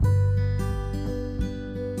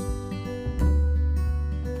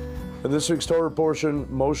In this week's Torah portion,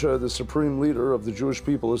 Moshe, the supreme leader of the Jewish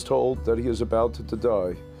people, is told that he is about to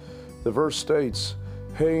die. The verse states,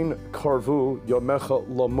 Hein karvu yamecha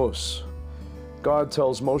lamus. God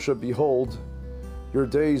tells Moshe, behold, your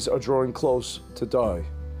days are drawing close to die.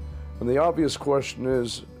 And the obvious question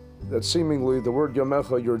is that seemingly the word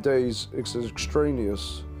yamecha, your days, is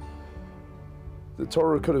extraneous. The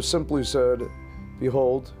Torah could have simply said,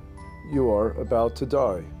 behold, you are about to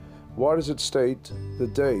die. Why does it state the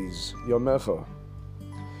days, Yamecha?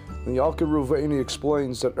 And Yalkut Ruvaini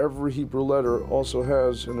explains that every Hebrew letter also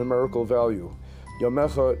has a numerical value.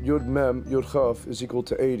 Yamecha, Yud Mem, Yud Chaf is equal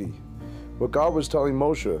to 80. What God was telling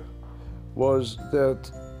Moshe was that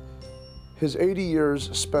his 80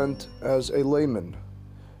 years spent as a layman,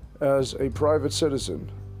 as a private citizen,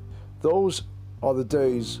 those are the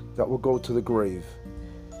days that will go to the grave.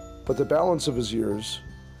 But the balance of his years,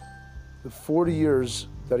 the 40 years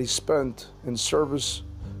that he spent in service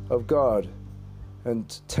of God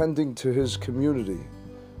and tending to his community,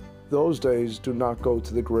 those days do not go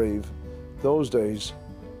to the grave. Those days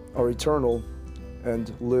are eternal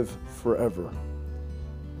and live forever.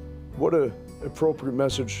 What an appropriate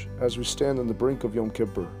message as we stand on the brink of Yom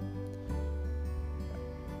Kippur.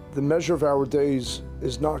 The measure of our days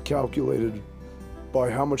is not calculated by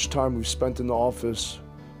how much time we've spent in the office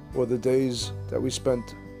or the days that we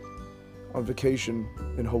spent on vacation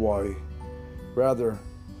in Hawaii. Rather,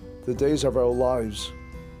 the days of our lives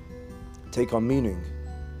take on meaning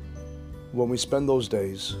when we spend those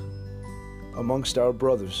days amongst our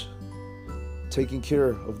brothers, taking care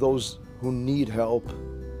of those who need help,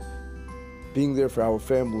 being there for our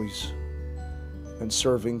families, and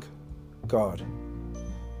serving God.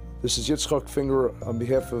 This is Yitzchak Finger on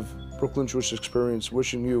behalf of Brooklyn Jewish Experience,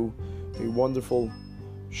 wishing you a wonderful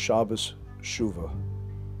Shabbos Shuvah.